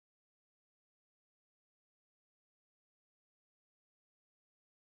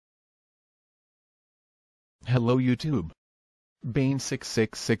Hello YouTube.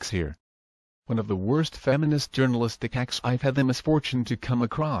 Bane666 here. One of the worst feminist journalistic acts I've had the misfortune to come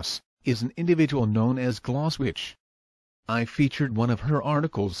across is an individual known as Glosswitch. I featured one of her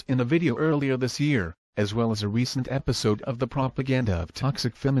articles in a video earlier this year, as well as a recent episode of the propaganda of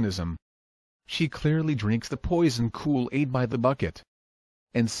toxic feminism. She clearly drinks the poison Kool-Aid by the bucket,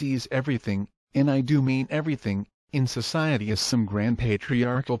 and sees everything, and I do mean everything, in society as some grand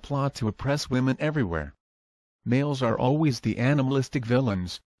patriarchal plot to oppress women everywhere. Males are always the animalistic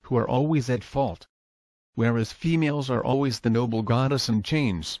villains, who are always at fault, whereas females are always the noble goddess in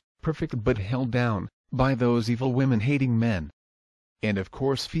chains, perfect but held down by those evil women-hating men. And of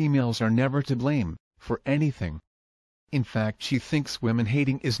course females are never to blame for anything. In fact, she thinks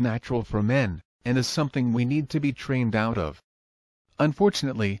women-hating is natural for men, and is something we need to be trained out of.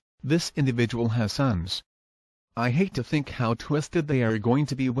 Unfortunately, this individual has sons. I hate to think how twisted they are going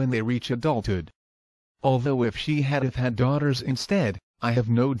to be when they reach adulthood. Although if she had daughters instead, I have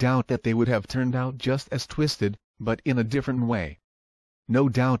no doubt that they would have turned out just as twisted, but in a different way. No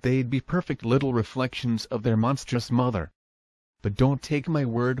doubt they'd be perfect little reflections of their monstrous mother. But don't take my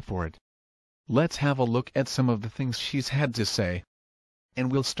word for it. Let's have a look at some of the things she's had to say.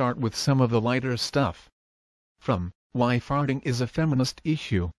 And we'll start with some of the lighter stuff. From Why Farting is a Feminist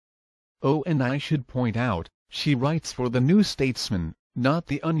Issue. Oh, and I should point out, she writes for the New Statesman, not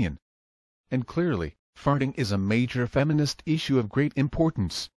The Onion. And clearly, farting is a major feminist issue of great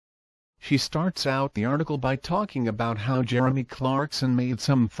importance. She starts out the article by talking about how Jeremy Clarkson made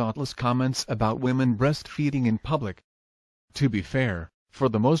some thoughtless comments about women breastfeeding in public. To be fair, for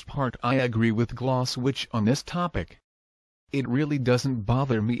the most part I agree with Glosswitch on this topic. It really doesn't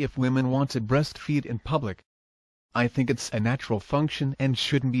bother me if women want to breastfeed in public. I think it's a natural function and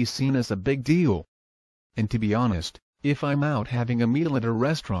shouldn't be seen as a big deal. And to be honest, if I'm out having a meal at a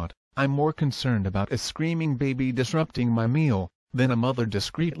restaurant, I'm more concerned about a screaming baby disrupting my meal, than a mother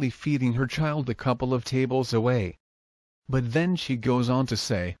discreetly feeding her child a couple of tables away. But then she goes on to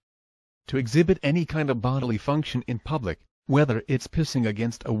say, to exhibit any kind of bodily function in public, whether it's pissing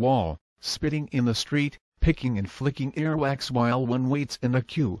against a wall, spitting in the street, picking and flicking earwax while one waits in a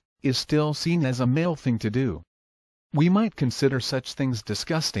queue, is still seen as a male thing to do. We might consider such things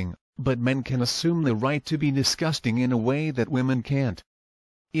disgusting, but men can assume the right to be disgusting in a way that women can't.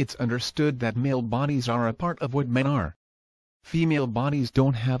 It's understood that male bodies are a part of what men are. Female bodies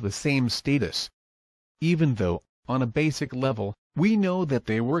don't have the same status. Even though, on a basic level, we know that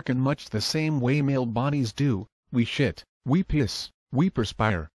they work in much the same way male bodies do, we shit, we piss, we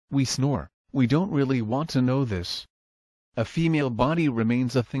perspire, we snore, we don't really want to know this. A female body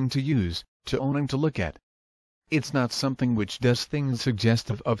remains a thing to use, to own and to look at. It's not something which does things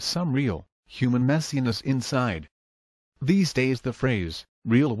suggestive of some real, human messiness inside. These days the phrase,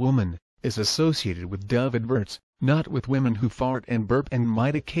 real woman, is associated with Dove adverts, not with women who fart and burp and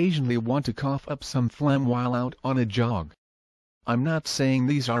might occasionally want to cough up some phlegm while out on a jog. I'm not saying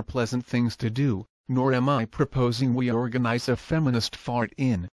these are pleasant things to do, nor am I proposing we organize a feminist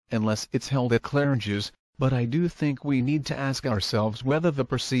fart-in, unless it's held at Claridge's, but I do think we need to ask ourselves whether the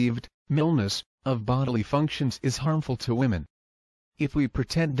perceived maleness of bodily functions is harmful to women. If we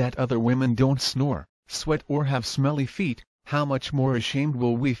pretend that other women don't snore, sweat or have smelly feet, how much more ashamed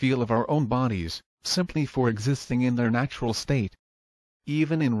will we feel of our own bodies, simply for existing in their natural state?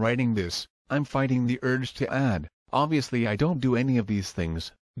 Even in writing this, I'm fighting the urge to add, obviously I don't do any of these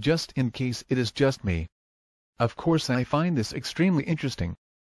things, just in case it is just me. Of course I find this extremely interesting.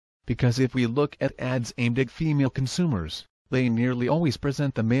 Because if we look at ads aimed at female consumers, they nearly always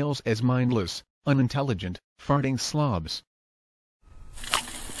present the males as mindless, unintelligent, farting slobs.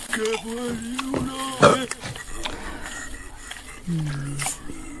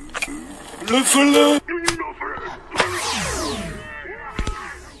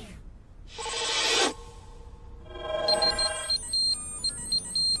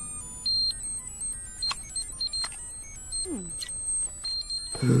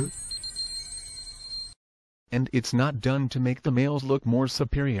 And it's not done to make the males look more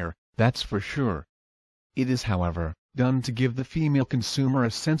superior, that's for sure. It is, however, done to give the female consumer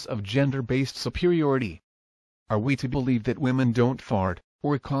a sense of gender-based superiority. Are we to believe that women don't fart,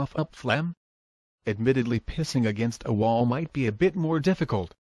 or cough up phlegm? Admittedly, pissing against a wall might be a bit more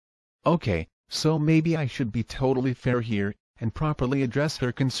difficult. Okay, so maybe I should be totally fair here, and properly address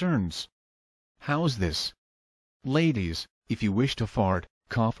her concerns. How's this? Ladies, if you wish to fart,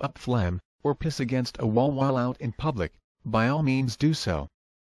 cough up phlegm, or piss against a wall while out in public, by all means do so.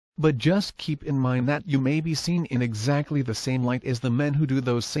 But just keep in mind that you may be seen in exactly the same light as the men who do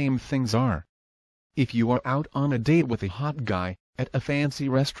those same things are. If you are out on a date with a hot guy, at a fancy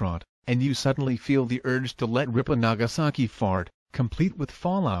restaurant, and you suddenly feel the urge to let rip a Nagasaki fart, complete with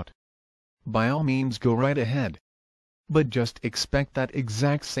fallout. By all means go right ahead. But just expect that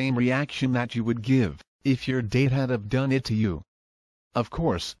exact same reaction that you would give if your date had have done it to you. Of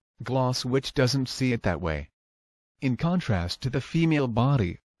course, Glosswitch doesn't see it that way. In contrast to the female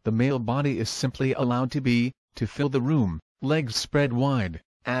body, the male body is simply allowed to fill the room, legs spread wide,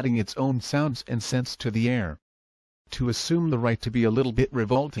 adding its own sounds and scents to the air. To assume the right to be a little bit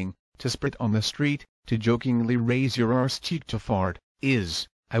revolting, to spit on the street, to jokingly raise your arse cheek to fart, is,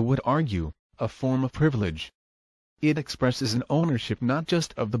 I would argue, a form of privilege. It expresses an ownership not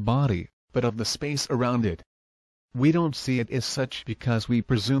just of the body, but of the space around it. We don't see it as such because we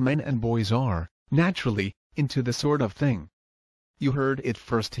presume men and boys are, naturally, into this sort of thing. You heard it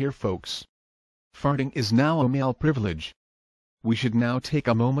first here, folks. Farting is now a male privilege. We should now take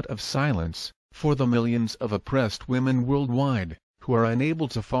a moment of silence for the millions of oppressed women worldwide who are unable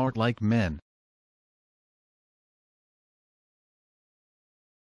to fart like men.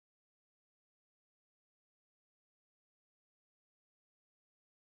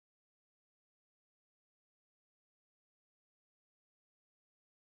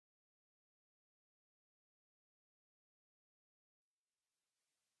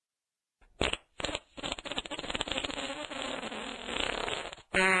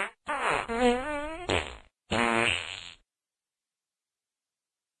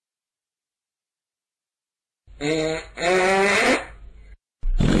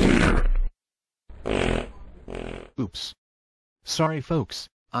 Oops. Sorry folks,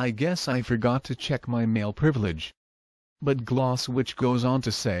 I guess I forgot to check my male privilege. But Glosswitch goes on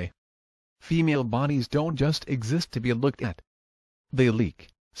to say, female bodies don't just exist to be looked at. They leak,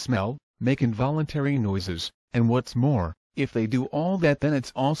 smell, make involuntary noises, and what's more, if they do all that, then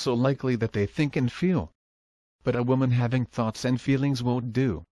it's also likely that they think and feel. But a woman having thoughts and feelings won't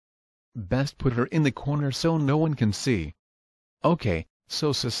do. Best put her in the corner so no one can see. Okay,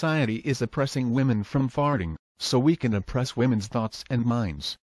 so society is oppressing women from farting, so we can oppress women's thoughts and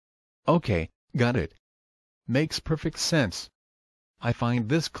minds. Okay, got it. Makes perfect sense. I find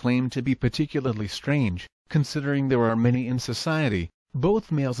this claim to be particularly strange, considering there are many in society,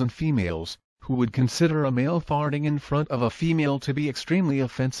 both males and females, who would consider a male farting in front of a female to be extremely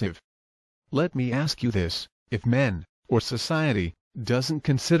offensive. Let me ask you this, if men, or society, doesn't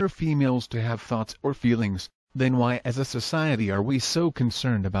consider females to have thoughts or feelings, then why as a society are we so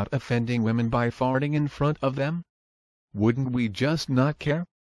concerned about offending women by farting in front of them? Wouldn't we just not care?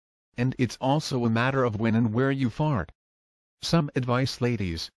 And it's also a matter of when and where you fart. Some advice,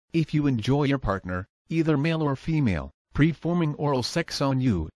 ladies: if you enjoy your partner, either male or female, performing oral sex on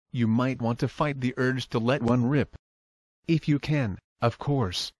you, you might want to fight the urge to let one rip. If you can, of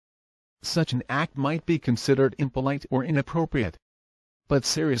course. Such an act might be considered impolite or inappropriate. But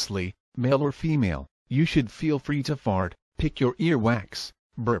seriously, male or female, you should feel free to fart, pick your earwax,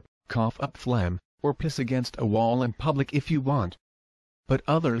 burp, cough up phlegm, or piss against a wall in public if you want. But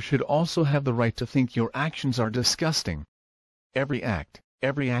others should also have the right to think your actions are disgusting. Every act,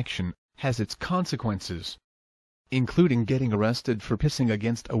 every action, has its consequences. Including getting arrested for pissing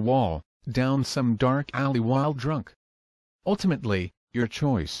against a wall, down some dark alley while drunk. Ultimately, your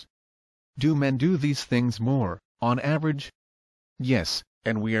choice. Do men do these things more, on average? Yes,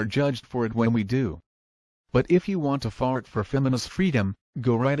 and we are judged for it when we do. But if you want to fart for feminist freedom,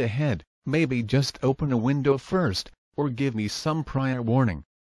 go right ahead, maybe just open a window first, or give me some prior warning.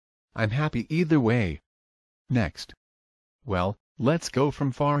 I'm happy either way. Next. Well, let's go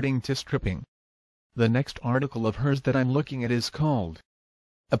from farting to stripping. The next article of hers that I'm looking at is called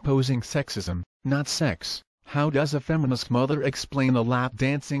Opposing Sexism, Not Sex, How Does a Feminist Mother Explain a Lap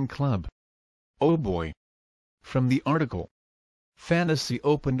Dancing Club? Oh boy. From the article. Fantasy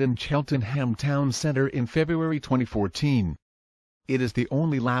opened in Cheltenham Town Centre in February 2014. It is the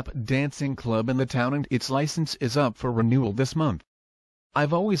only lap dancing club in the town and its license is up for renewal this month.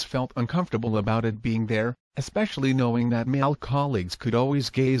 I've always felt uncomfortable about it being there, especially knowing that male colleagues could always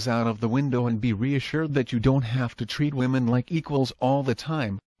gaze out of the window and be reassured that you don't have to treat women like equals all the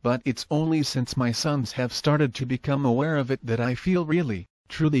time, but it's only since my sons have started to become aware of it that I feel really,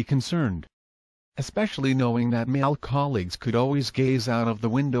 truly concerned. Especially knowing that male colleagues could always gaze out of the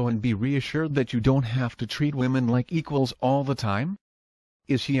window and be reassured that you don't have to treat women like equals all the time?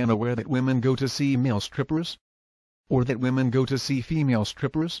 Is she unaware that women go to see male strippers? Or that women go to see female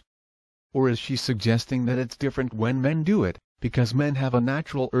strippers? Or is she suggesting that it's different when men do it, because men have a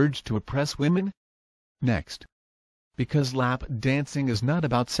natural urge to oppress women? Next. Because lap dancing is not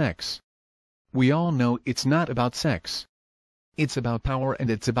about sex. We all know it's not about sex. It's about power and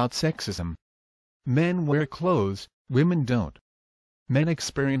it's about sexism. Men wear clothes, women don't. Men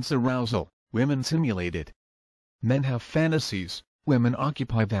experience arousal, women simulate it. Men have fantasies, women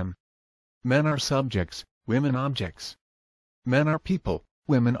occupy them. Men are subjects, women objects. Men are people,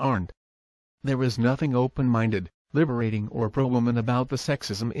 women aren't. There is nothing open-minded, liberating or pro-woman about the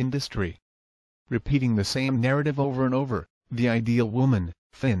sexism industry. Repeating the same narrative over and over, the ideal woman,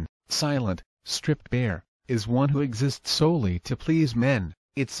 thin, silent, stripped bare, is one who exists solely to please men.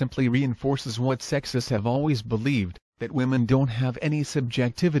 It simply reinforces what sexists have always believed, that women don't have any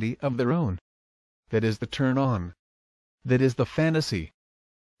subjectivity of their own. That is the turn-on. That is the fantasy.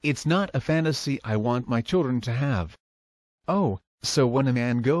 It's not a fantasy I want my children to have. Oh, so when a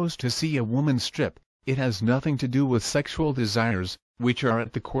man goes to see a woman strip, it has nothing to do with sexual desires, which are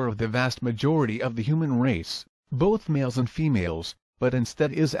at the core of the vast majority of the human race, both males and females, but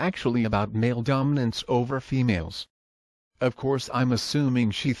instead is actually about male dominance over females. Of course I'm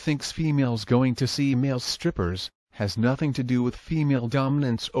assuming she thinks females going to see male strippers has nothing to do with female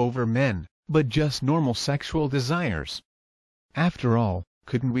dominance over men, but just normal sexual desires. After all,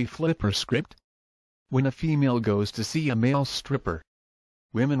 couldn't we flip her script? When a female goes to see a male stripper,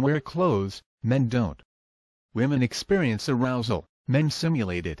 women wear clothes, men don't. Women experience arousal, men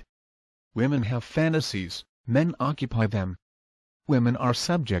simulate it. Women have fantasies, men occupy them. Women are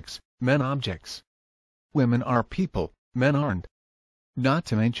subjects, men objects. Women are people, men aren't. Not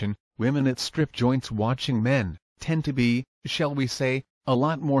to mention, women at strip joints watching men tend to be, shall we say, a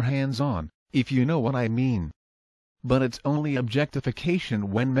lot more hands-on, if you know what I mean. But it's only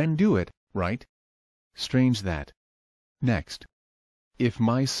objectification when men do it, right? Strange that. Next. If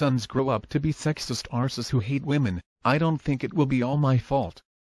my sons grow up to be sexist arses who hate women, I don't think it will be all my fault.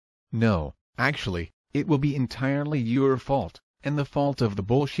 No, actually, it will be entirely your fault, and the fault of the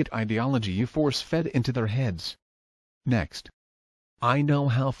bullshit ideology you force-fed into their heads. Next. I know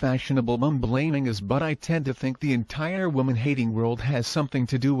how fashionable mum-blaming is, but I tend to think the entire woman-hating world has something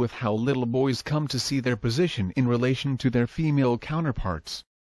to do with how little boys come to see their position in relation to their female counterparts.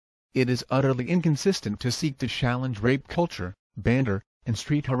 It is utterly inconsistent to seek to challenge rape culture, banter, and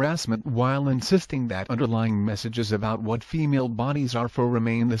street harassment while insisting that underlying messages about what female bodies are for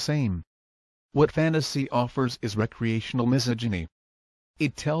remain the same. What fantasy offers is recreational misogyny.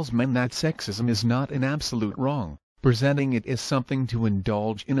 It tells men that sexism is not an absolute wrong, presenting it as something to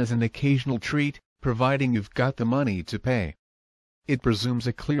indulge in as an occasional treat, providing you've got the money to pay. It presumes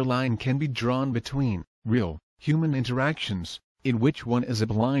a clear line can be drawn between real, human interactions, in which one is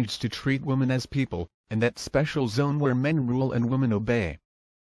obliged to treat women as people, and that special zone where men rule and women obey.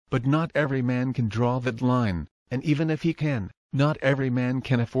 But not every man can draw that line, and even if he can, not every man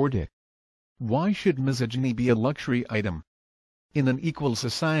can afford it. Why should misogyny be a luxury item? In an equal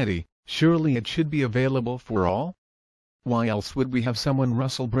society, surely it should be available for all? Why else would we have someone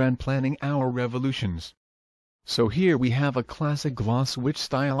Russell Brand planning our revolutions? So here we have a classic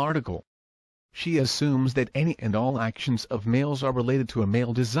Glosswitch-style article. She assumes that any and all actions of males are related to a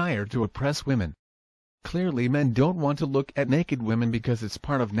male desire to oppress women. Clearly men don't want to look at naked women because it's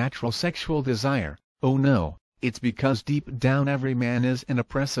part of natural sexual desire. Oh no, it's because deep down every man is an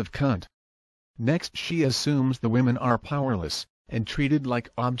oppressive cunt. Next she assumes the women are powerless, and treated like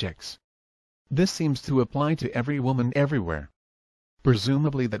objects. This seems to apply to every woman everywhere.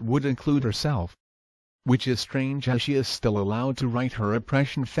 Presumably that would include herself. Which is strange, as she is still allowed to write her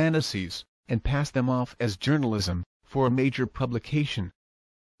oppression fantasies, and pass them off as journalism, for a major publication.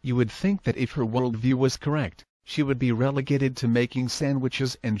 You would think that if her worldview was correct, she would be relegated to making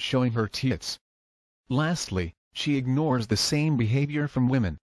sandwiches and showing her tits. Lastly, she ignores the same behavior from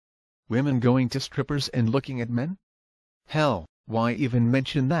women. Women going to strippers and looking at men? Hell, why even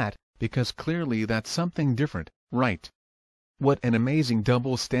mention that, because clearly that's something different, right? What an amazing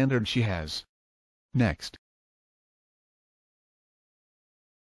double standard she has. Next.